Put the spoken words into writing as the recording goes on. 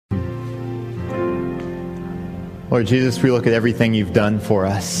Lord Jesus, we look at everything you've done for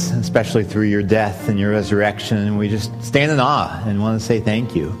us, especially through your death and your resurrection, and we just stand in awe and want to say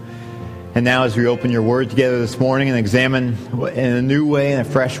thank you. And now as we open your word together this morning and examine in a new way, in a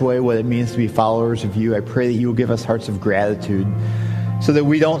fresh way, what it means to be followers of you, I pray that you will give us hearts of gratitude so that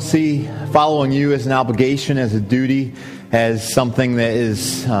we don't see following you as an obligation, as a duty, as something that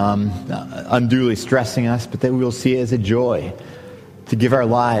is unduly stressing us, but that we will see it as a joy to give our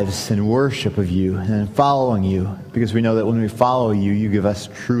lives in worship of you and following you, because we know that when we follow you, you give us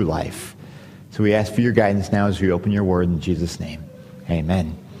true life. So we ask for your guidance now as we open your word in Jesus' name.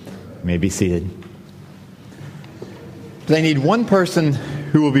 Amen. You may be seated. But I need one person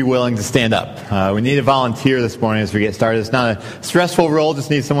who will be willing to stand up. We need a volunteer this morning as we get started. It's not a stressful role. Just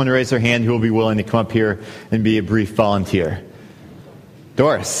need someone to raise their hand who will be willing to come up here and be a brief volunteer.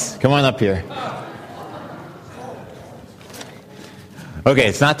 Doris, come on up here. Okay,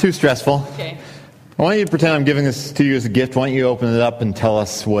 it's not too stressful. Okay. I want you to pretend I'm giving this to you as a gift. Why don't you open it up and tell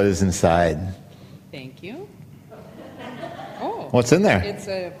us what is inside? Thank you. Oh. What's in there? It's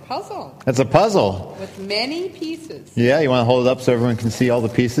a puzzle. It's a puzzle. With many pieces. Yeah, you want to hold it up so everyone can see all the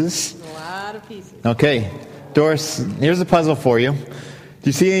pieces? A lot of pieces. Okay. Doris, here's a puzzle for you. Do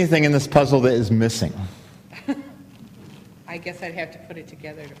you see anything in this puzzle that is missing? I guess I'd have to put it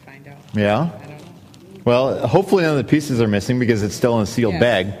together to find out. Yeah? I don't know. Well, hopefully none of the pieces are missing because it's still in a sealed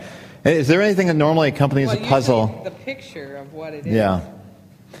bag. Is there anything that normally accompanies a puzzle? The picture of what it is. Yeah.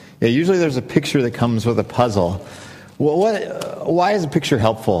 Yeah, usually there's a picture that comes with a puzzle. Well, why is a picture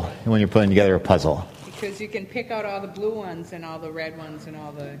helpful when you're putting together a puzzle? Because you can pick out all the blue ones and all the red ones and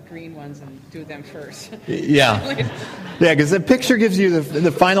all the green ones and do them first. Yeah. Yeah, because the picture gives you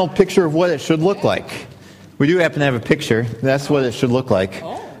the final picture of what it should look like. We do happen to have a picture. That's what it should look like.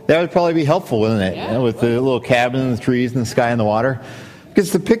 Oh. That would probably be helpful, wouldn't it? Yeah. With the little cabin and the trees and the sky and the water.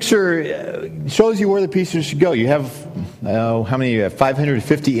 Because the picture shows you where the pieces should go. You have, how many? You have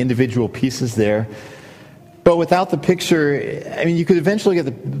 550 individual pieces there. But without the picture, I mean, you could eventually get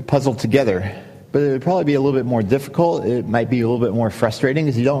the puzzle together. But it would probably be a little bit more difficult. It might be a little bit more frustrating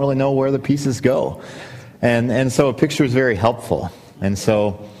because you don't really know where the pieces go. And so a picture is very helpful. And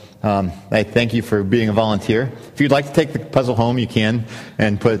so I thank you for being a volunteer. If you'd like to take the puzzle home, you can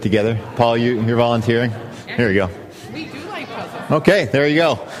and put it together. Paul, you're volunteering? Here you go. We do like puzzles. Okay, there you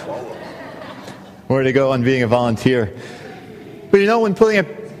go. Where to go on being a volunteer. But you know, when putting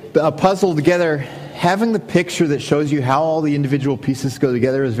a puzzle together, having the picture that shows you how all the individual pieces go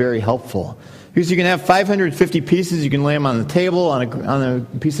together is very helpful. Because you can have 550 pieces, you can lay them on the table, on a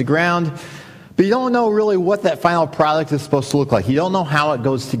piece of ground, but you don't know really what that final product is supposed to look like. You don't know how it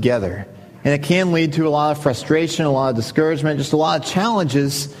goes together. And it can lead to a lot of frustration, a lot of discouragement, just a lot of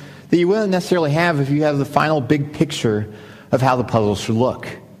challenges that you wouldn't necessarily have if you have the final big picture of how the puzzle should look.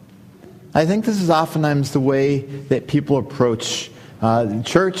 I think this is oftentimes the way that people approach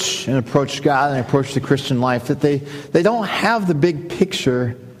church and approach God and approach the Christian life, that they don't have the big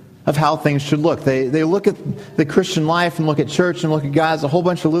picture of how things should look. They look at the Christian life and look at church and look at God as a whole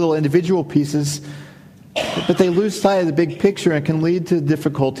bunch of little individual pieces, but they lose sight of the big picture, and it can lead to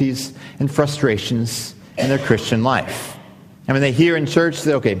difficulties and frustrations in their Christian life. I mean, they hear in church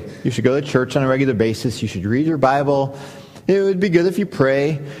that, okay, you should go to church on a regular basis, you should read your Bible, it would be good if you pray,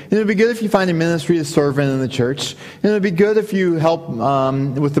 and it would be good if you find a ministry to serve in the church, and it would be good if you help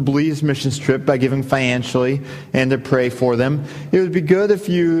with the Belize missions trip by giving financially and to pray for them. It would be good if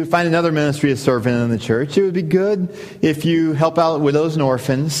you find another ministry to serve in the church. It would be good if you help out widows and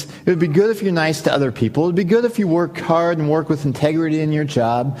orphans. It would be good if you're nice to other people. It would be good if you work hard and work with integrity in your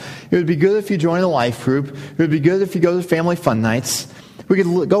job. It would be good if you join a life group. It would be good if you go to family fun nights. We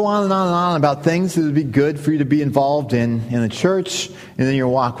could go on and on and on about things that would be good for you to be involved in the church and in your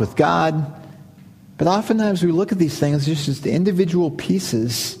walk with God. But oftentimes we look at these things just as individual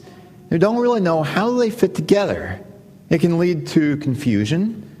pieces that don't really know how they fit together. It can lead to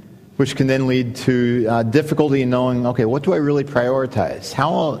confusion, which can then lead to difficulty in knowing, okay, what do I really prioritize?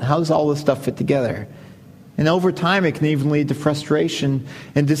 How does all this stuff fit together? And over time it can even lead to frustration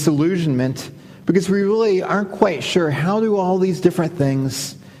and disillusionment, because we really aren't quite sure how do all these different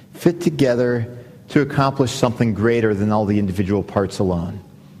things fit together to accomplish something greater than all the individual parts alone.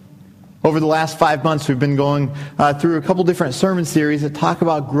 Over the last 5 months, we've been going through a couple different sermon series that talk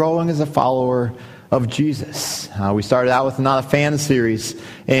about growing as a follower of Jesus. We started out with the Not a Fan series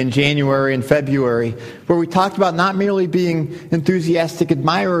in January and February, where we talked about not merely being enthusiastic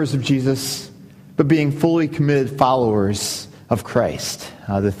admirers of Jesus, but being fully committed followers of Christ.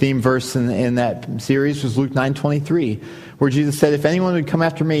 The theme verse in that series was Luke 9:23, where Jesus said, "If anyone would come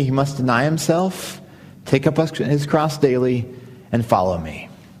after me, he must deny himself, take up his cross daily, and follow me."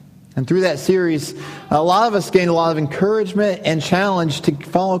 And through that series, a lot of us gained a lot of encouragement and challenge to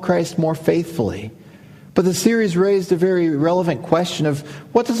follow Christ more faithfully. But the series raised a very relevant question of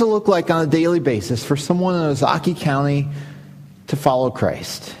what does it look like on a daily basis for someone in Ozaukee County to follow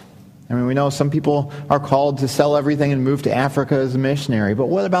Christ? I mean, we know some people are called to sell everything and move to Africa as a missionary, but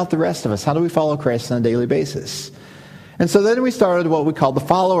what about the rest of us? How do we follow Christ on a daily basis? And so then we started what we called the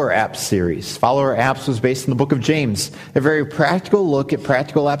Follower Apps series. Follower Apps was based in the book of James, a very practical look at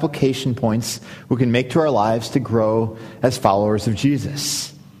practical application points we can make to our lives to grow as followers of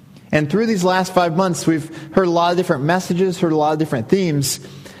Jesus. And through these last 5 months, we've heard a lot of different messages, heard a lot of different themes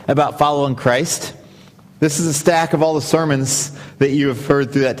about following Christ. This is a stack of all the sermons that you have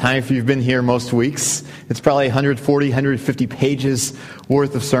heard through that time if you've been here most weeks. It's probably 140, 150 pages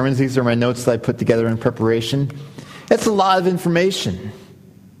worth of sermons. These are my notes that I put together in preparation. It's a lot of information.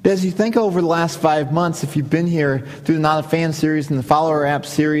 But as you think over the last 5 months, if you've been here through the Not a Fan series and the Follower App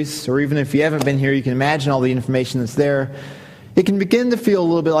series, or even if you haven't been here, you can imagine all the information that's there. It can begin to feel a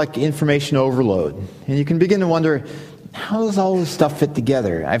little bit like information overload. And you can begin to wonder, how does all this stuff fit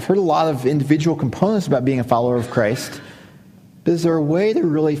together? I've heard a lot of individual components about being a follower of Christ, but is there a way to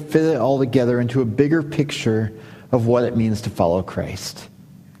really fit it all together into a bigger picture of what it means to follow Christ?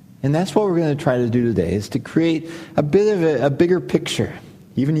 And that's what we're going to try to do today, is to create a bit of a bigger picture,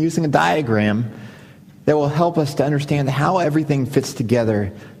 even using a diagram that will help us to understand how everything fits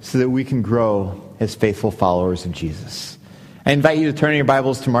together so that we can grow as faithful followers of Jesus. I invite you to turn your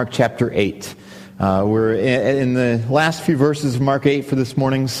Bibles to Mark chapter 8. We're in the last few verses of Mark 8 for this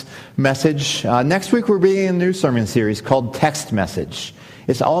morning's message. Next week we're beginning a new sermon series called Text Message.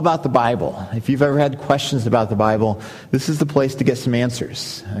 It's all about the Bible. If you've ever had questions about the Bible, this is the place to get some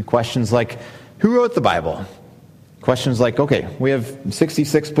answers. Questions like, who wrote the Bible? Questions like, okay, we have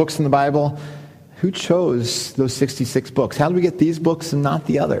 66 books in the Bible. Who chose those 66 books? How do we get these books and not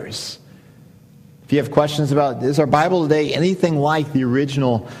the others? If you have questions about, is our Bible today anything like the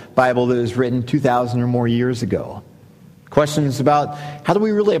original Bible that was written 2,000 or more years ago? Questions about, how do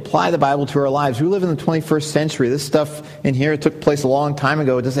we really apply the Bible to our lives? We live in the 21st century. This stuff in here took place a long time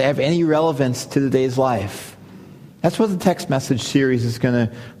ago. Does it have any relevance to today's life? That's what the Text Message series is going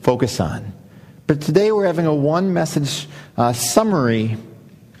to focus on. But today we're having a one-message summary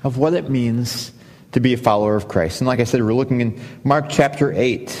of what it means to be a follower of Christ. And like I said, we're looking in Mark chapter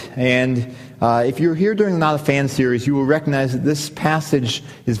 8. And if you're here during the Not a Fan series, you will recognize that this passage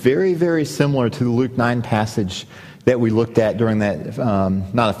is very, very similar to the Luke 9 passage that we looked at during that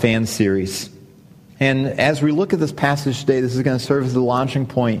Not a Fan series. And as we look at this passage today, this is going to serve as the launching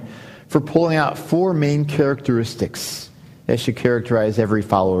point for pulling out 4 main characteristics that should characterize every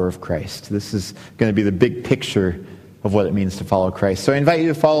follower of Christ. This is going to be the big picture of what it means to follow Christ. So I invite you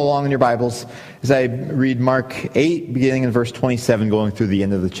to follow along in your Bibles as I read Mark 8, beginning in verse 27, going through the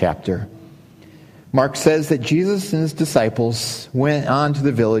end of the chapter. Mark says that Jesus and his disciples went on to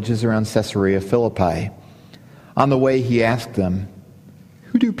the villages around Caesarea Philippi. On the way, he asked them,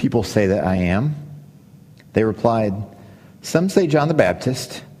 "Who do people say that I am?" They replied, "Some say John the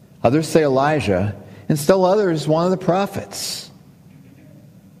Baptist, others say Elijah, and still others one of the prophets."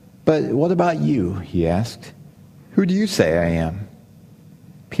 "But what about you?" he asked. "Who do you say I am?"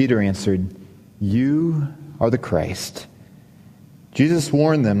 Peter answered, "You are the Christ." Jesus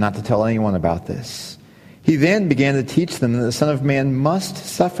warned them not to tell anyone about this. He then began to teach them that the Son of Man must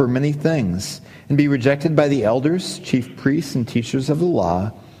suffer many things and be rejected by the elders, chief priests, and teachers of the law,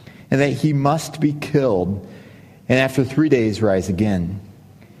 and that he must be killed, and after 3 days rise again.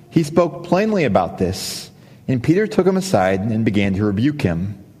 He spoke plainly about this, and Peter took him aside and began to rebuke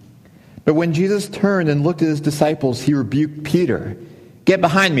him. But when Jesus turned and looked at his disciples, he rebuked Peter. "Get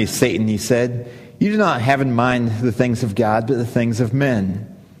behind me, Satan," he said. "You do not have in mind the things of God, but the things of men."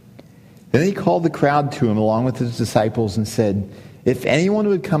 Then he called the crowd to him along with his disciples and said, "If anyone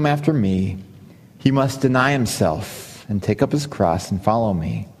would come after me, he must deny himself and take up his cross and follow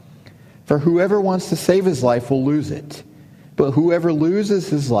me. For whoever wants to save his life will lose it, but whoever loses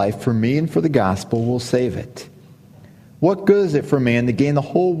his life for me and for the gospel will save it. What good is it for a man to gain the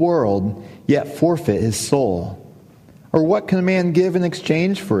whole world, yet forfeit his soul? Or what can a man give in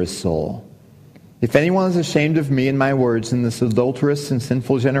exchange for his soul? If anyone is ashamed of me and my words in this adulterous and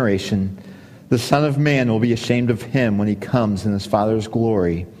sinful generation, the Son of Man will be ashamed of him when he comes in his Father's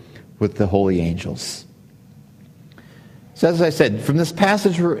glory with the holy angels." So as I said, from this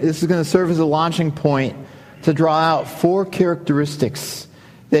passage, this is going to serve as a launching point to draw out 4 characteristics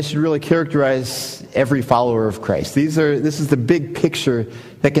that should really characterize every follower of Christ. This is the big picture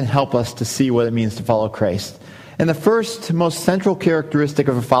that can help us to see what it means to follow Christ. And the first, most central characteristic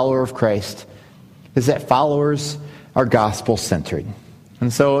of a follower of Christ is that followers are gospel-centered.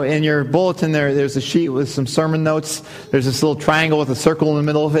 And so in your bulletin there's a sheet with some sermon notes. There's this little triangle with a circle in the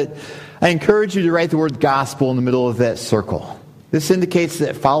middle of it. I encourage you to write the word gospel in the middle of that circle. This indicates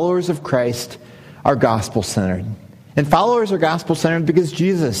that followers of Christ are gospel-centered. And followers are gospel-centered because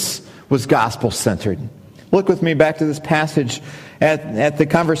Jesus was gospel-centered. Look with me back to this passage at the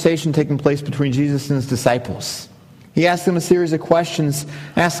conversation taking place between Jesus and his disciples. He asked them a series of questions,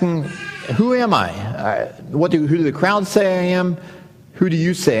 asking, who am I? Who do the crowd say I am? Who do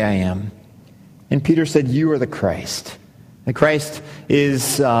you say I am? And Peter said, you are the Christ. The Christ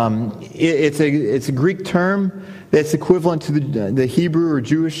is, it's a Greek term that's equivalent to the Hebrew or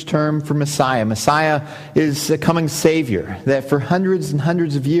Jewish term for Messiah. Messiah is a coming Savior. That for hundreds and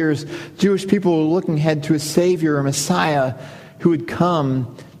hundreds of years, Jewish people were looking ahead to a Savior, a Messiah, who would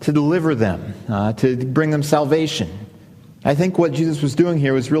come to deliver them, to bring them salvation. I think what Jesus was doing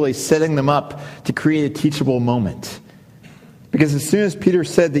here was really setting them up to create a teachable moment. Because as soon as Peter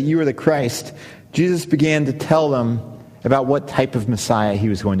said that you are the Christ, Jesus began to tell them about what type of Messiah he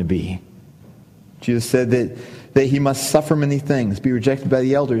was going to be. Jesus said that he must suffer many things, be rejected by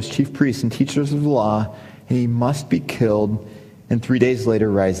the elders, chief priests, and teachers of the law, and he must be killed, and 3 days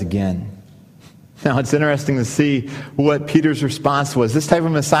later rise again. Now, it's interesting to see what Peter's response was. This type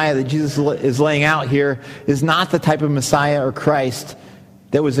of Messiah that Jesus is laying out here is not the type of Messiah or Christ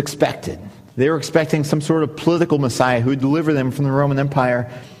that was expected. They were expecting some sort of political Messiah who would deliver them from the Roman Empire.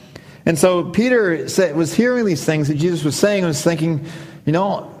 And so Peter was hearing these things that Jesus was saying and was thinking,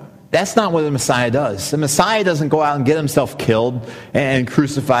 that's not what the Messiah does. The Messiah doesn't go out and get himself killed and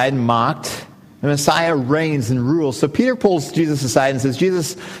crucified and mocked. The Messiah reigns and rules. So Peter pulls Jesus aside and says,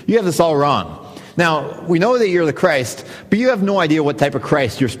 Jesus, you have this all wrong. Now, we know that you're the Christ, but you have no idea what type of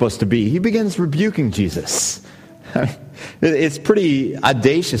Christ you're supposed to be. He begins rebuking Jesus. It's pretty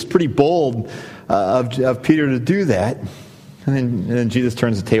audacious, pretty bold of Peter to do that. And then Jesus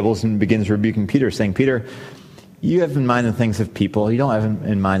turns the tables and begins rebuking Peter, saying, Peter, you have in mind the things of people. You don't have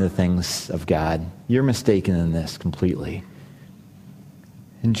in mind the things of God. You're mistaken in this completely.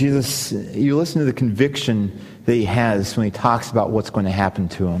 And Jesus, you listen to the conviction that he has when he talks about what's going to happen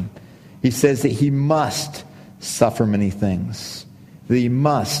to him. He says that he must suffer many things, that he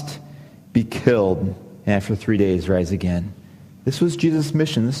must be killed, and after 3 days rise again. This was Jesus'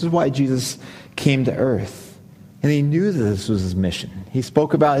 mission. This is why Jesus came to earth. And he knew that this was his mission. He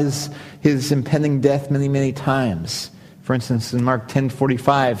spoke about his impending death many, many times. For instance, in Mark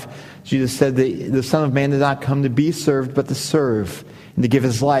 10:45, Jesus said that the Son of Man did not come to be served, but to serve, and to give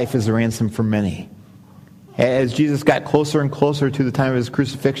his life as a ransom for many. As Jesus got closer and closer to the time of his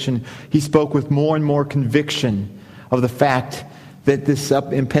crucifixion, he spoke with more and more conviction of the fact that this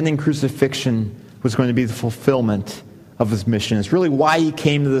impending crucifixion was going to be the fulfillment of his mission. It's really why he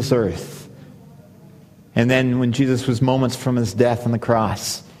came to this earth. And then when Jesus was moments from his death on the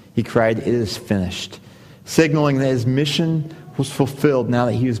cross, he cried, "It is finished," signaling that his mission was fulfilled now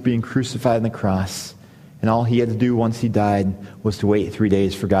that he was being crucified on the cross. And all he had to do once he died was to wait 3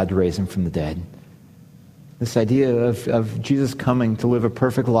 days for God to raise him from the dead. This idea of Jesus coming to live a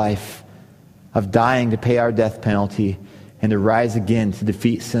perfect life, of dying to pay our death penalty, and to rise again to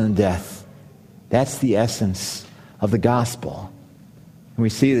defeat sin and death, that's the essence of the gospel. And we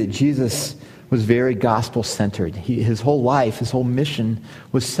see that Jesus was very gospel-centered. His whole life, his whole mission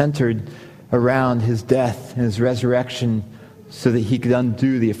was centered around his death and his resurrection so that he could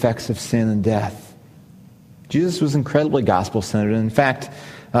undo the effects of sin and death. Jesus was incredibly gospel-centered. In fact,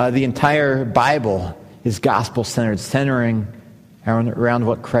 the entire Bible is gospel-centered, centering around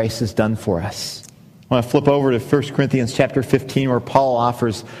what Christ has done for us. I want to flip over to 1 Corinthians chapter 15, where Paul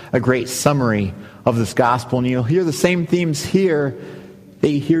offers a great summary of this gospel. And you'll hear the same themes here that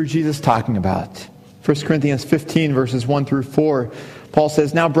you hear Jesus talking about. 1 Corinthians 15, verses 1 through 4, Paul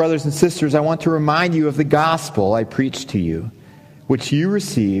says, "Now, brothers and sisters, I want to remind you of the gospel I preached to you, which you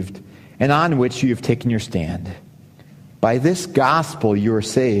received, and on which you have taken your stand. By this gospel you are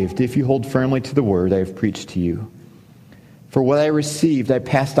saved, if you hold firmly to the word I have preached to you. For what I received I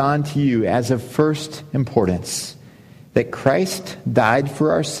passed on to you as of first importance, that Christ died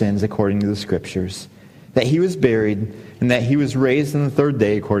for our sins according to the Scriptures, that he was buried, and that he was raised on the third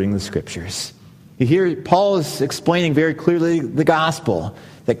day according to the Scriptures." You hear Paul is explaining very clearly the gospel,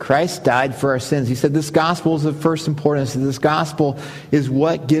 that Christ died for our sins. He said this gospel is of first importance, and this gospel is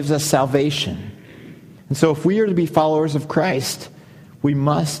what gives us salvation. And so if we are to be followers of Christ, we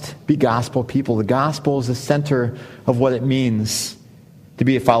must be gospel people. The gospel is the center of what it means to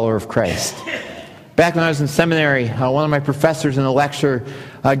be a follower of Christ. Back when I was in seminary, one of my professors in a lecture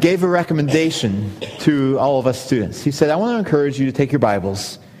gave a recommendation to all of us students. He said, "I want to encourage you to take your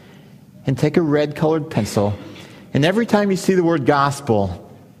Bibles and take a red-colored pencil And every time you see the word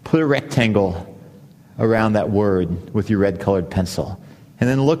gospel, put a rectangle around that word with your red-colored pencil. And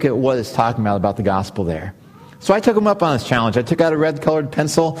then look at what it's talking about the gospel there. So I took him up on this challenge. I took out a red-colored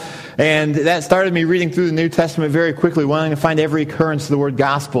pencil, and that started me reading through the New Testament very quickly, wanting to find every occurrence of the word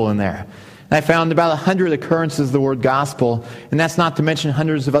gospel in there. And I found about 100 occurrences of the word gospel, and that's not to mention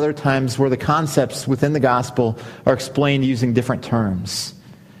hundreds of other times where the concepts within the gospel are explained using different terms.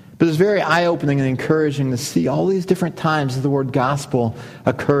 But it's very eye-opening and encouraging to see all these different times that the word gospel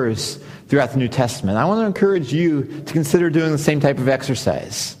occurs throughout the New Testament. I want to encourage you to consider doing the same type of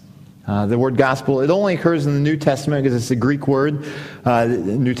exercise. The word gospel, it only occurs in the New Testament because it's a Greek word. The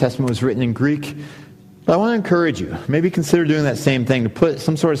New Testament was written in Greek. But I want to encourage you, maybe consider doing that same thing, to put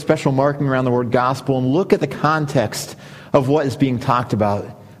some sort of special marking around the word gospel and look at the context of what is being talked about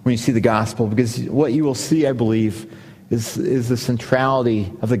when you see the gospel. Because what you will see, I believe, is the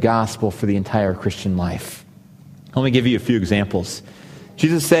centrality of the gospel for the entire Christian life. Let me give you a few examples.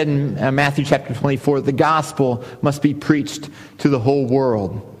 Jesus said in Matthew chapter 24, the gospel must be preached to the whole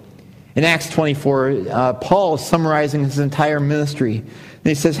world. In Acts 24, Paul is summarizing his entire ministry. And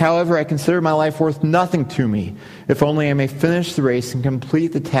he says, however, I consider my life worth nothing to me, if only I may finish the race and complete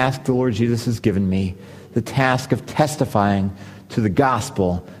the task the Lord Jesus has given me, the task of testifying to the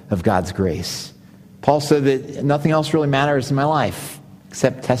gospel of God's grace. Paul said that nothing else really matters in my life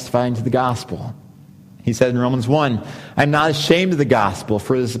except testifying to the gospel. He said in Romans 1, I'm not ashamed of the gospel,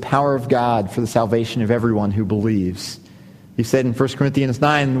 for it is the power of God for the salvation of everyone who believes. He said in 1 Corinthians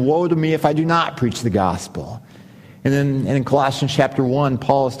 9, woe to me if I do not preach the gospel. And then in Colossians chapter 1,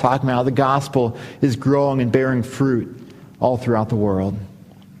 Paul is talking about how the gospel is growing and bearing fruit all throughout the world.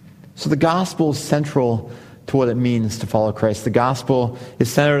 So the gospel is central to what it means to follow Christ. The gospel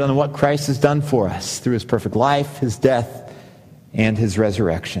is centered on what Christ has done for us through his perfect life, his death, and his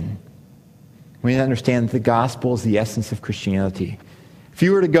resurrection. We need to understand that the gospel is the essence of Christianity. If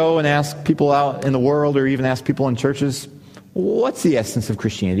you were to go and ask people out in the world or even ask people in churches, what's the essence of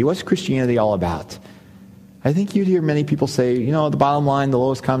Christianity? What's Christianity all about? I think you'd hear many people say, the bottom line, the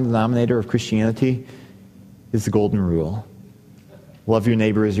lowest common denominator of Christianity is the golden rule. Love your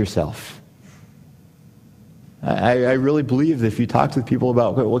neighbor as yourself. I really believe that if you talk to the people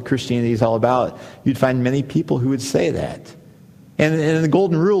about what Christianity is all about, you'd find many people who would say that. And the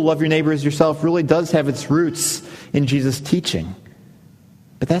golden rule, love your neighbor as yourself, really does have its roots in Jesus' teaching.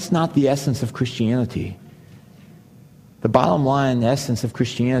 But that's not the essence of Christianity. The bottom line essence of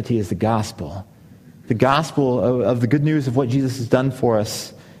Christianity is the gospel. The gospel of the good news of what Jesus has done for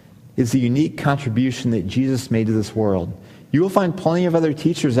us is the unique contribution that Jesus made to this world. You will find plenty of other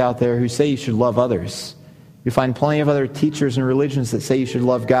teachers out there who say you should love others. You'll find plenty of other teachers and religions that say you should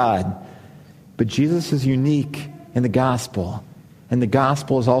love God. But Jesus is unique in the gospel. And the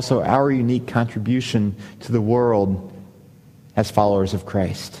gospel is also our unique contribution to the world as followers of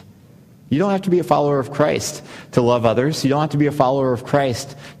Christ. You don't have to be a follower of Christ to love others. You don't have to be a follower of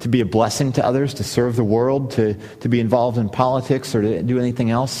Christ to be a blessing to others, to serve the world, to be involved in politics or to do anything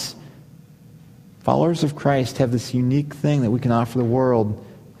else. Followers of Christ have this unique thing that we can offer the world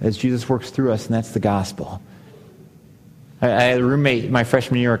as Jesus works through us, and that's the gospel. I had a roommate my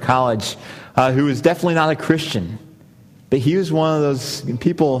freshman year of college who was definitely not a Christian. But he was one of those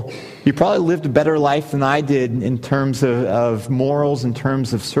people, he probably lived a better life than I did in terms of morals, in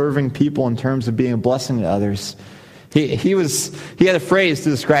terms of serving people, in terms of being a blessing to others. He had a phrase to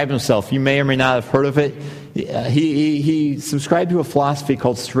describe himself. You may or may not have heard of it. He subscribed to a philosophy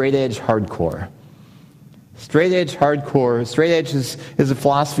called straight edge hardcore. Straight edge hardcore. Straight edge is a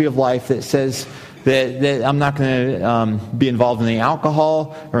philosophy of life that says that I'm not going to be involved in any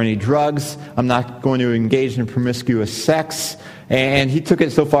alcohol or any drugs. I'm not going to engage in promiscuous sex. And he took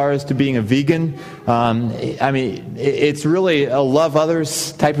it so far as to being a vegan. It's really a love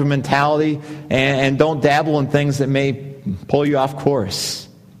others type of mentality, and don't dabble in things that may pull you off course.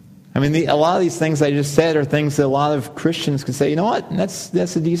 A lot of these things I just said are things that a lot of Christians could say, you know what,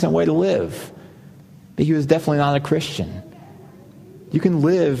 that's a decent way to live. But he was definitely not a Christian. You can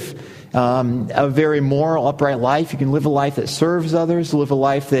live a very moral, upright life. You can live a life that serves others, live a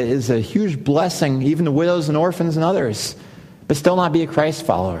life that is a huge blessing, even to widows and orphans and others, but still not be a Christ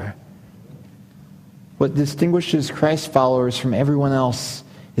follower. What distinguishes Christ followers from everyone else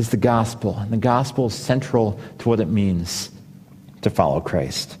is the gospel. And the gospel is central to what it means to follow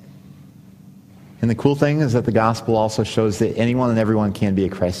Christ. And the cool thing is that the gospel also shows that anyone and everyone can be a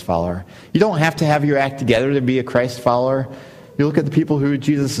Christ follower. You don't have to have your act together to be a Christ follower. You look at the people who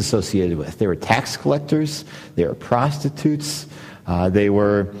Jesus associated with. They were tax collectors. They were prostitutes. They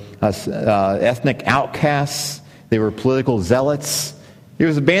were ethnic outcasts. They were political zealots. It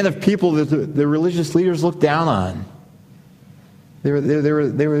was a band of people that the religious leaders looked down on. They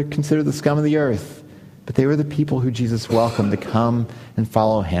were considered the scum of the earth. But they were the people who Jesus welcomed to come and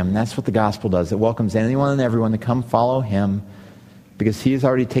follow him. And that's what the gospel does. It welcomes anyone and everyone to come follow him because he has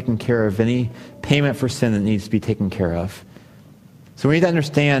already taken care of any payment for sin that needs to be taken care of. So we need to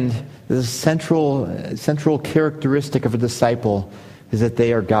understand that the central characteristic of a disciple is that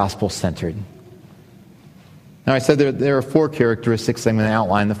they are gospel-centered. Now, I said there are 4 characteristics I'm going to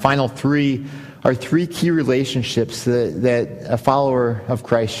outline. The final 3 are 3 key relationships that a follower of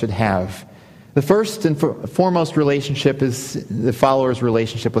Christ should have. The first and foremost relationship is the follower's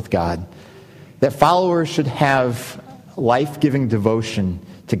relationship with God. That followers should have life-giving devotion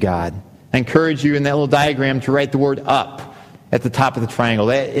to God. I encourage you in that little diagram to write the word up at the top of the triangle.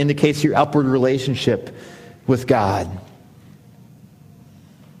 That indicates your upward relationship with God.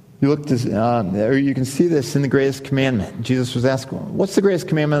 You can see this in the greatest commandment. Jesus was asked, what's the greatest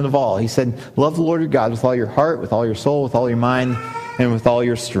commandment of all? He said, love the Lord your God with all your heart, with all your soul, with all your mind, and with all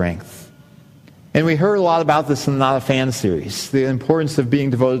your strength. And we heard a lot about this in the Not a Fan series, the importance of being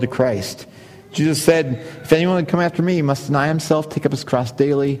devoted to Christ. Jesus said, if anyone would come after me, he must deny himself, take up his cross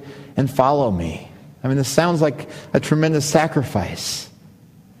daily, and follow me. I mean, this sounds like a tremendous sacrifice.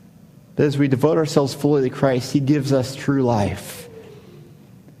 But as we devote ourselves fully to Christ, he gives us true life.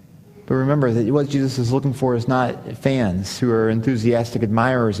 But remember that what Jesus is looking for is not fans who are enthusiastic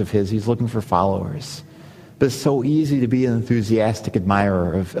admirers of his. He's looking for followers. But it's so easy to be an enthusiastic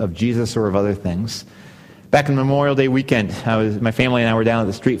admirer of Jesus or of other things. Back in Memorial Day weekend, my family and I were down at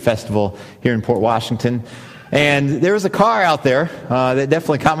the street festival here in Port Washington. And there was a car out there that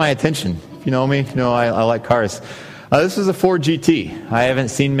definitely caught my attention. If you know me, you know I like cars. This was a Ford GT. I haven't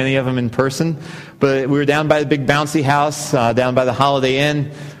seen many of them in person. But we were down by the big bouncy house, down by the Holiday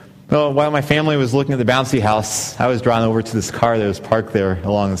Inn. Well, while my family was looking at the bouncy house, I was drawn over to this car that was parked there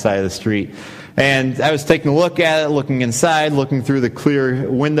along the side of the street. And I was taking a look at it, looking inside, looking through the clear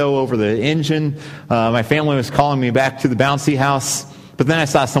window over the engine. My family was calling me back to the bouncy house. But then I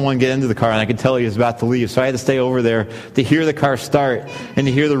saw someone get into the car, and I could tell he was about to leave. So I had to stay over there to hear the car start and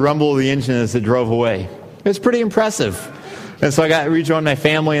to hear the rumble of the engine as it drove away. It was pretty impressive. And so I rejoined my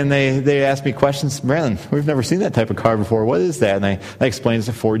family, and they asked me questions. Brandon, we've never seen that type of car before. What is that? And I explained it's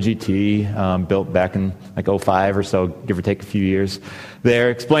a Ford GT, built back in like 05 or so, give or take a few years.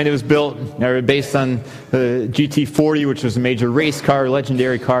 There explained it was based on the GT40, which was a major race car,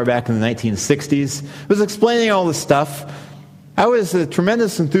 legendary car back in the 1960s. It was explaining all this stuff. I was a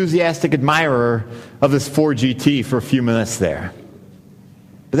tremendous enthusiastic admirer of this Ford GT for a few minutes there.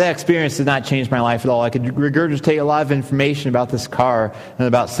 But that experience did not change my life at all. I could regurgitate a lot of information about this car and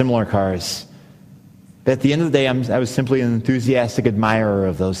about similar cars. But at the end of the day, I was simply an enthusiastic admirer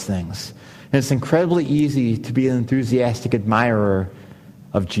of those things. And it's incredibly easy to be an enthusiastic admirer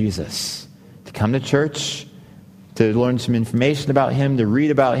of Jesus. To come to church, to learn some information about him, to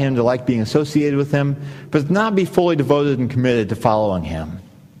read about him, to like being associated with him, but to not be fully devoted and committed to following him.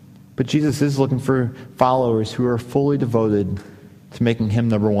 But Jesus is looking for followers who are fully devoted to making him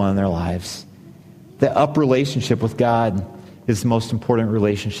number one in their lives. That up relationship with God is the most important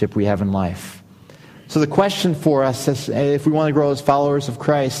relationship we have in life. So the question for us, if we want to grow as followers of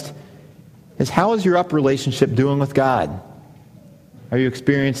Christ, is how is your up relationship doing with God? Are you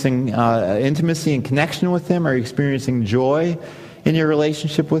experiencing intimacy and connection with him? Are you experiencing joy in your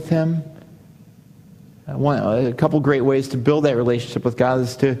relationship with him? A couple great ways to build that relationship with God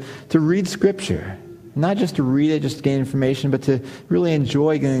is to read Scripture. Not just to read it, just to gain information, but to really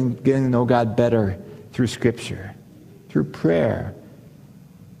enjoy getting to know God better through Scripture, through prayer,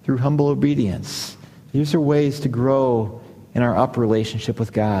 through humble obedience. These are ways to grow in our up relationship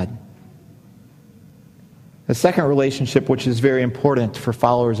with God. The second relationship, which is very important for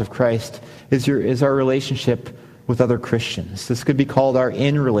followers of Christ, is our relationship with other Christians. This could be called our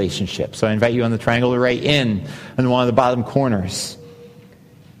in relationship. So I invite you on the triangle to write in on one of the bottom corners.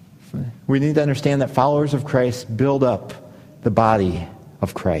 We need to understand that followers of Christ build up the body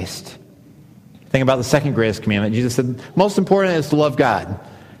of Christ. Think about the second greatest commandment. Jesus said, most important is to love God.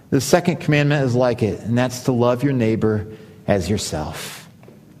 The second commandment is like it, and that's to love your neighbor as yourself.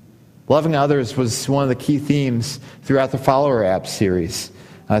 Loving others was one of the key themes throughout the Follower App series.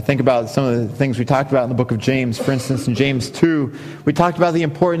 Think about some of the things we talked about in the book of James. For instance, in James 2, we talked about the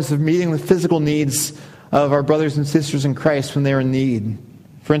importance of meeting the physical needs of our brothers and sisters in Christ when they're in need.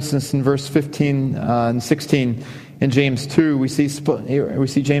 For instance, in verse 15 and 16 in James 2, we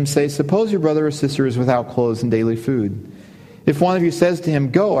see James say, suppose your brother or sister is without clothes and daily food. If one of you says to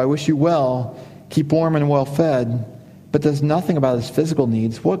him, go, I wish you well, keep warm and well fed, but does nothing about his physical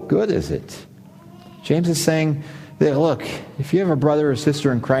needs, what good is it? James is saying that, look, if you have a brother or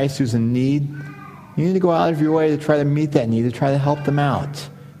sister in Christ who's in need, you need to go out of your way to try to meet that need, to try to help them out.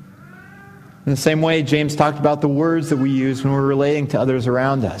 In the same way, James talked about the words that we use when we're relating to others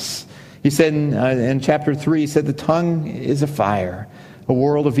around us. He said in chapter 3, he said, the tongue is a fire, a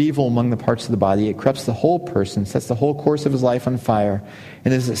world of evil among the parts of the body. It corrupts the whole person, sets the whole course of his life on fire,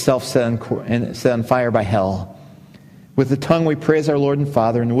 and is itself set on fire by hell. With the tongue we praise our Lord and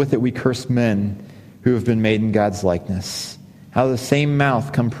Father, and with it we curse men who have been made in God's likeness. Out of the same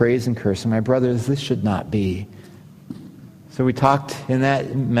mouth come praise and curse. And my brothers, this should not be. So we talked in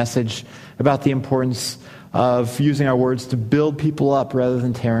that message about the importance of using our words to build people up rather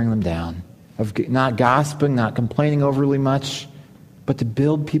than tearing them down. Of not gossiping, not complaining overly much, but to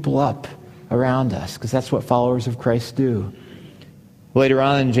build people up around us, because that's what followers of Christ do. Later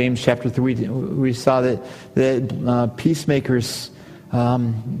on in James chapter 3, we saw that peacemakers,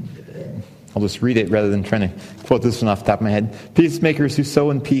 I'll just read it rather than trying to quote this one off the top of my head. Peacemakers who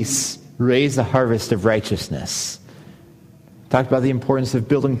sow in peace raise a harvest of righteousness. Talked about the importance of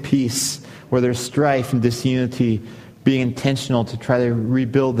building peace where there's strife and disunity, being intentional to try to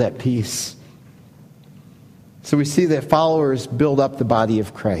rebuild that peace. So we see that followers build up the body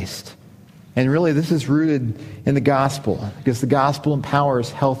of Christ. And really this is rooted in the gospel, because the gospel empowers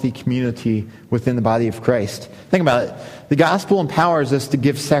healthy community within the body of Christ. Think about it. The gospel empowers us to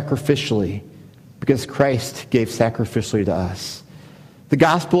give sacrificially, because Christ gave sacrificially to us. The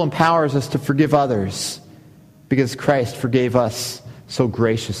gospel empowers us to forgive others, because Christ forgave us so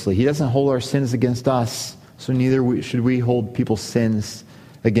graciously. He doesn't hold our sins against us, so neither should we hold people's sins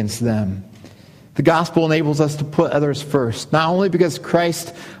against them. The gospel enables us to put others first, not only because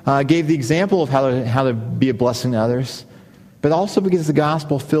Christ gave the example of how to be a blessing to others, but also because the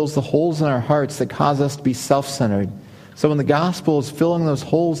gospel fills the holes in our hearts that cause us to be self-centered. So when the gospel is filling those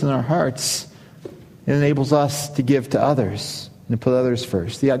holes in our hearts, it enables us to give to others and to put others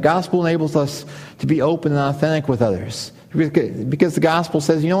first. The gospel enables us to be open and authentic with others, because the gospel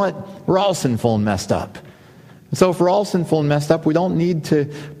says, you know what? We're all sinful and messed up. And so if we're all sinful and messed up, we don't need to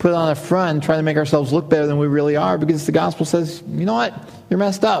put on a front and try to make ourselves look better than we really are, because the gospel says, you know what? You're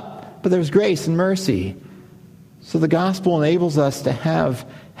messed up, but there's grace and mercy. So the gospel enables us to have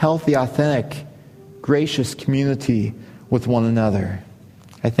healthy, authentic, gracious community with one another.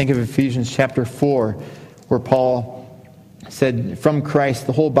 I think of Ephesians chapter 4, where Paul said, from Christ,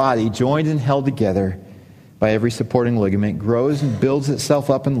 the whole body, joined and held together by every supporting ligament, grows and builds itself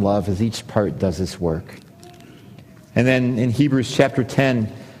up in love as each part does its work. And then in Hebrews chapter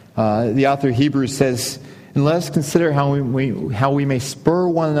 10, the author of Hebrews says, and let us consider how we may spur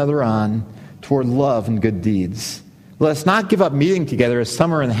one another on toward love and good deeds. Let us not give up meeting together as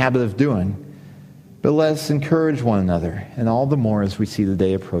some are in the habit of doing, but let us encourage one another, and all the more as we see the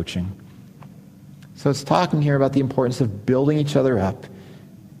day approaching. So it's talking here about the importance of building each other up,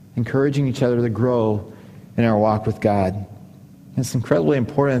 encouraging each other to grow in our walk with God. It's incredibly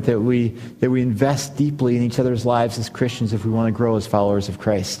important that we invest deeply in each other's lives as Christians if we want to grow as followers of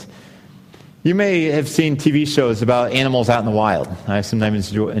Christ. You may have seen TV shows about animals out in the wild. I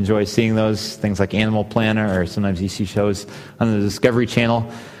sometimes enjoy seeing those, things like Animal Planet, or sometimes you see shows on the Discovery Channel.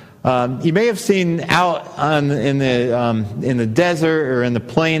 You may have seen out in the desert or in the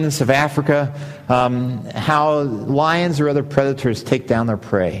plains of Africa how lions or other predators take down their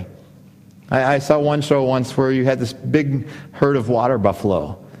prey. I saw one show once where you had this big herd of water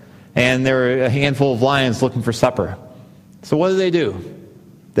buffalo, and there were a handful of lions looking for supper. So what do?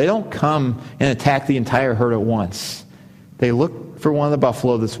 They don't come and attack the entire herd at once. They look for one of the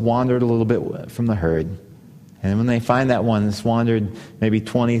buffalo that's wandered a little bit from the herd. And when they find that one that's wandered maybe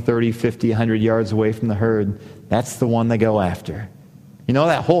 20, 30, 50, 100 yards away from the herd, that's the one they go after. You know,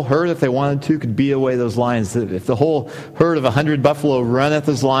 that whole herd, if they wanted to, could beat away those lions. If the whole herd of 100 buffalo run at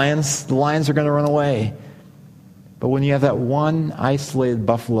those lions, the lions are going to run away. But when you have that one isolated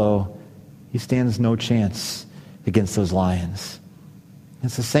buffalo, he stands no chance against those lions.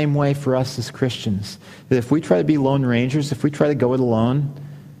 It's the same way for us as Christians. That if we try to be lone rangers, if we try to go it alone,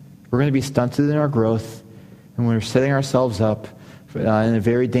 we're going to be stunted in our growth, and we're setting ourselves up in a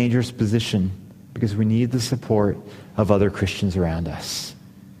very dangerous position, because we need the support of other Christians around us.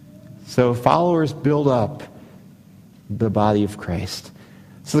 So followers build up the body of Christ.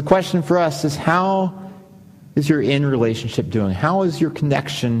 So the question for us is, how is your in-relationship doing? How is your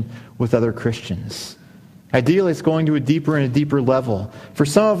connection with other Christians? Ideally, it's going to a deeper level. For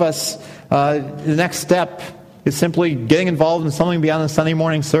some of us, the next step is simply getting involved in something beyond the Sunday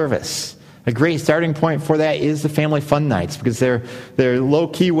morning service. A great starting point for that is the family fun nights, because they're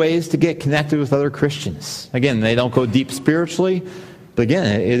low-key ways to get connected with other Christians. Again, they don't go deep spiritually, But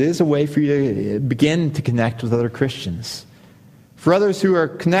again, it is a way for you to begin to connect with other Christians. For others who are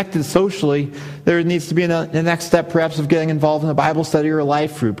connected socially, there needs to be a next step perhaps of getting involved in a Bible study or a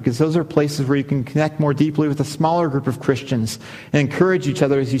life group, because those are places where you can connect more deeply with a smaller group of Christians and encourage each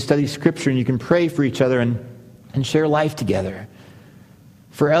other as you study Scripture, and you can pray for each other and share life together.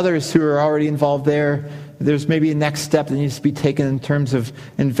 For others who are already involved there, there's maybe a next step that needs to be taken in terms of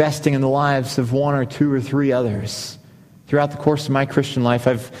investing in the lives of one or two or three others. Throughout the course of my Christian life,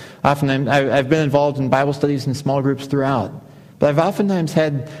 I've been involved in Bible studies and small groups throughout. But I've oftentimes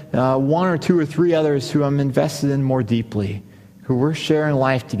had one or two or three others who I'm invested in more deeply, who we're sharing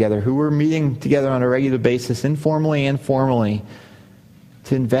life together, who we're meeting together on a regular basis, informally and formally,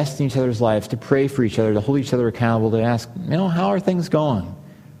 to invest in each other's lives, to pray for each other, to hold each other accountable, to ask, how are things going?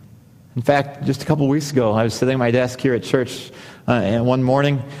 In fact, just a couple of weeks ago, I was sitting at my desk here at church, and one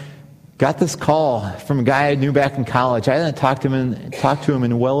morning, got this call from a guy I knew back in college. I hadn't talked to him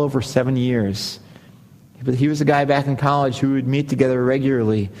in well over 7 years. But he was a guy back in college who would meet together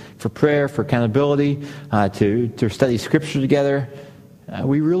regularly for prayer, for accountability, to study Scripture together.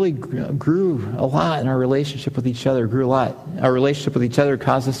 We really grew a lot in our relationship with each other, Our relationship with each other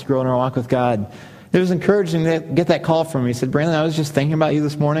caused us to grow in our walk with God. It was encouraging to get that call from him. He said, Brandon, I was just thinking about you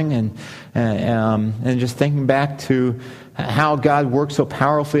this morning and just thinking back to how God worked so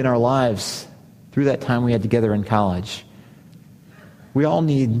powerfully in our lives through that time we had together in college. We all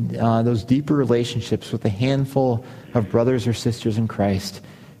need those deeper relationships with a handful of brothers or sisters in Christ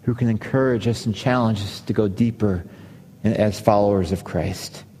who can encourage us and challenge us to go deeper as followers of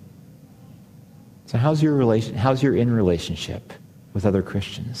Christ. So how's your in relationship with other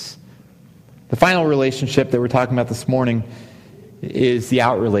Christians? The final relationship that we're talking about this morning is the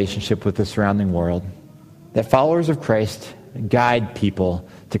out relationship with the surrounding world. That followers of Christ guide people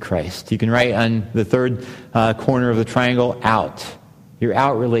to Christ. You can write on the third corner of the triangle, out. Your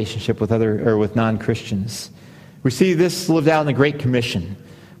out relationship with with non-Christians. We see this lived out in the Great Commission,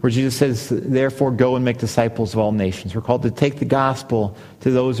 where Jesus says, therefore go and make disciples of all nations. We're called to take the gospel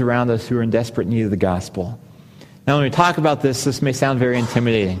to those around us who are in desperate need of the gospel. Now when we talk about this may sound very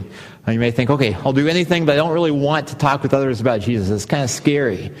intimidating. You may think, okay, I'll do anything, but I don't really want to talk with others about Jesus. It's kind of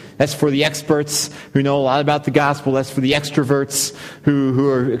scary. That's for the experts who know a lot about the gospel. That's for the extroverts who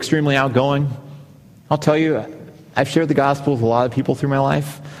are extremely outgoing. I'll tell you, I've shared the gospel with a lot of people through my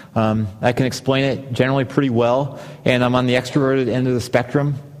life. I can explain it generally pretty well, and I'm on the extroverted end of the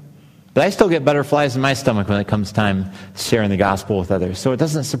spectrum. But I still get butterflies in my stomach when it comes time sharing the gospel with others. So it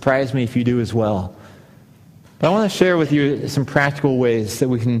doesn't surprise me if you do as well. But I want to share with you some practical ways that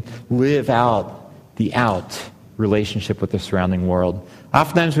we can live out the out relationship with the surrounding world.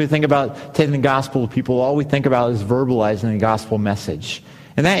 Oftentimes when we think about taking the gospel to people, all we think about is verbalizing the gospel message.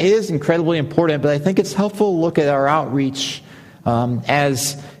 And that is incredibly important, but I think it's helpful to look at our outreach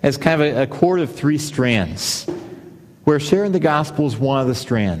as kind of a cord of three strands, where sharing the gospel is one of the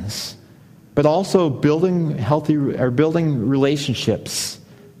strands, but also building relationships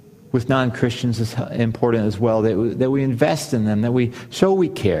with non-Christians is important as well, that we invest in them, that we show we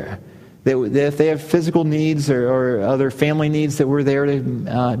care, that if they have physical needs or other family needs, that we're there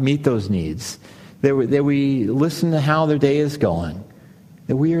to meet those needs, that we listen to how their day is going,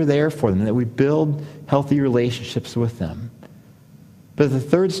 that we are there for them, that we build healthy relationships with them. But the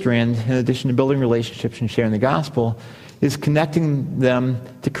third strand, in addition to building relationships and sharing the gospel, is connecting them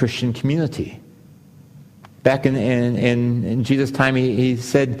to Christian community. Back in Jesus' time, he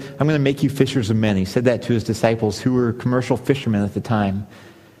said, I'm going to make you fishers of men. He said that to his disciples, who were commercial fishermen at the time.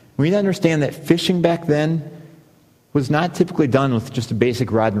 We need to understand that fishing back then was not typically done with just a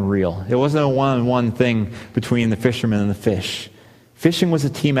basic rod and reel. It wasn't a one-on-one thing between the fisherman and the fish. Fishing was a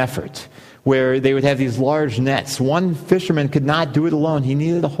team effort, where they would have these large nets. One fisherman could not do it alone. He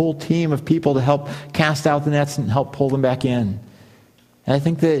needed a whole team of people to help cast out the nets and help pull them back in. And I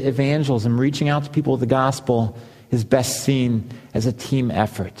think that evangelism, reaching out to people with the gospel, is best seen as a team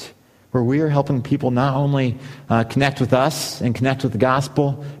effort, where we are helping people not only connect with us and connect with the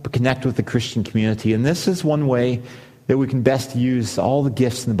gospel, but connect with the Christian community. And this is one way that we can best use all the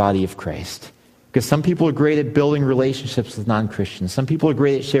gifts in the body of Christ. Because some people are great at building relationships with non-Christians. Some people are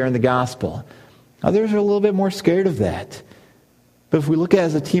great at sharing the gospel. Others are a little bit more scared of that. But if we look at it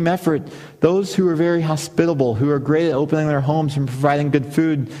as a team effort, those who are very hospitable, who are great at opening their homes and providing good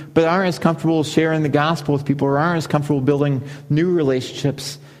food, but aren't as comfortable sharing the gospel with people, or aren't as comfortable building new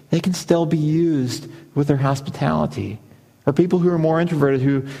relationships, they can still be used with their hospitality. Or people who are more introverted,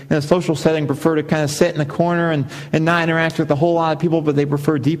 who in a social setting prefer to kind of sit in the corner and not interact with a whole lot of people, but they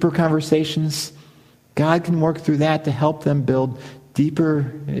prefer deeper conversations. God can work through that to help them build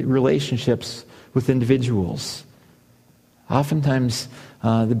deeper relationships with individuals. Oftentimes,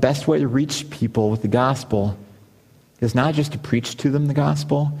 the best way to reach people with the gospel is not just to preach to them the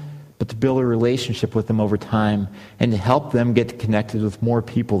gospel, but to build a relationship with them over time and to help them get connected with more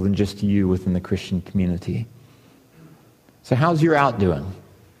people than just you within the Christian community. So how's your out doing?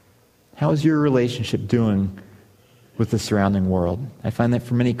 How's your relationship doing with the surrounding world? I find that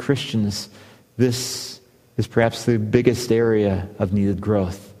for many Christians, this is perhaps the biggest area of needed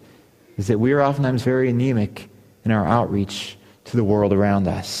growth, is that we are oftentimes very anemic in our outreach to the world around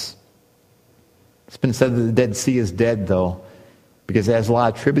us. It's been said that the Dead Sea is dead, though, because it has a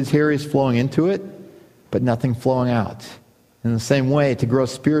lot of tributaries flowing into it, but nothing flowing out. In the same way, to grow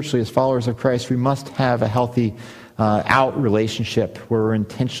spiritually as followers of Christ, we must have a healthy out relationship where we're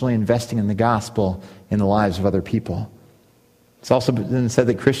intentionally investing in the gospel in the lives of other people. It's also been said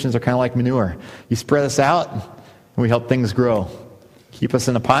that Christians are kind of like manure. You spread us out, and we help things grow. Keep us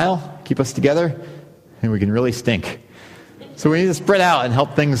in a pile, keep us together, and we can really stink. So we need to spread out and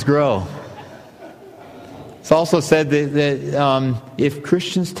help things grow. It's also said that if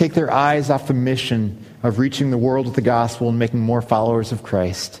Christians take their eyes off the mission of reaching the world with the gospel and making more followers of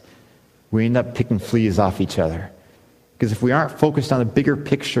Christ, we end up picking fleas off each other. Because if we aren't focused on the bigger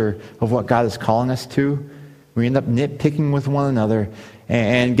picture of what God is calling us to, we end up nitpicking with one another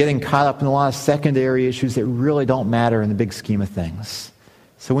and getting caught up in a lot of secondary issues that really don't matter in the big scheme of things.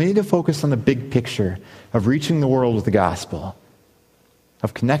 So we need to focus on the big picture of reaching the world with the gospel,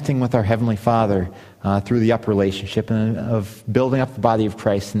 of connecting with our Heavenly Father through the up relationship, and of building up the body of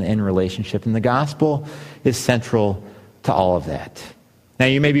Christ in the in relationship. And the gospel is central to all of that. Now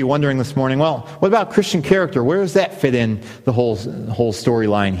you may be wondering this morning, well, what about Christian character? Where does that fit in the whole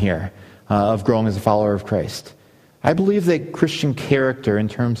storyline here of growing as a follower of Christ? I believe that Christian character, in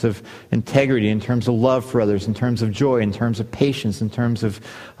terms of integrity, in terms of love for others, in terms of joy, in terms of patience, in terms of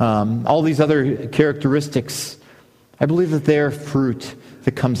all these other characteristics, I believe that they're fruit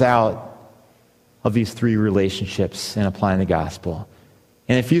that comes out of these three relationships in applying the gospel.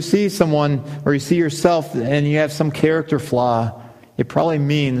 And if you see someone, or you see yourself, and you have some character flaw, it probably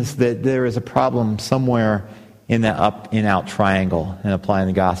means that there is a problem somewhere in that up and out triangle in applying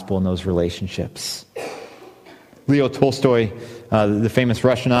the gospel in those relationships. Leo Tolstoy, the famous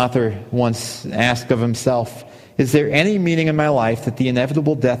Russian author, once asked of himself, "Is there any meaning in my life that the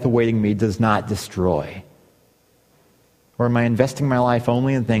inevitable death awaiting me does not destroy? Or am I investing my life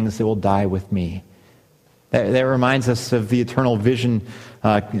only in things that will die with me?" That reminds us of the eternal vision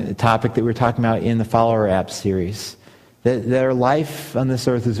topic that we were talking about in the Follower App series. That our life on this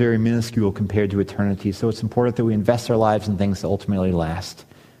earth is very minuscule compared to eternity, so it's important that we invest our lives in things that ultimately last.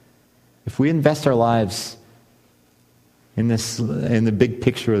 If we invest our lives in the big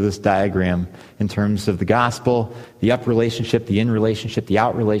picture of this diagram, in terms of the gospel, the up relationship, the in relationship, the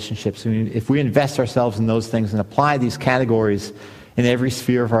out relationships, if we invest ourselves in those things and apply these categories in every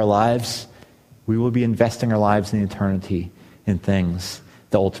sphere of our lives, we will be investing our lives in eternity in things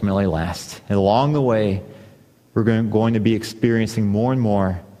that ultimately last. And along the way, we're going to be experiencing more and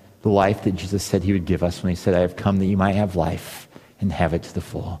more the life that Jesus said he would give us when he said, "I have come that you might have life and have it to the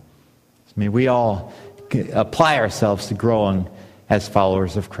full." So may we all apply ourselves to growing as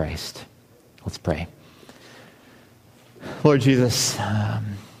followers of Christ. Let's pray. Lord Jesus,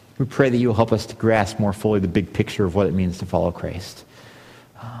 we pray that you will help us to grasp more fully the big picture of what it means to follow Christ.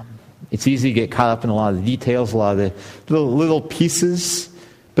 It's easy to get caught up in a lot of the details, a lot of the little pieces,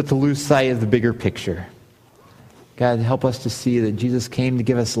 but to lose sight of the bigger picture. God, help us to see that Jesus came to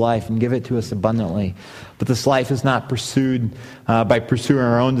give us life and give it to us abundantly. But this life is not pursued by pursuing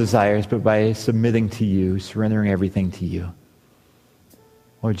our own desires, but by submitting to you, surrendering everything to you.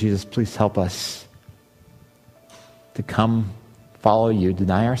 Lord Jesus, please help us to come follow you,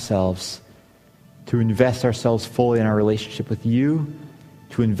 deny ourselves, to invest ourselves fully in our relationship with you,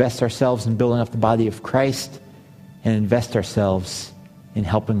 to invest ourselves in building up the body of Christ, and invest ourselves in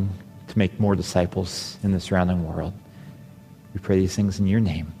helping to make more disciples in the surrounding world. We pray these things in your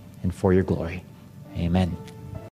name and for your glory. Amen.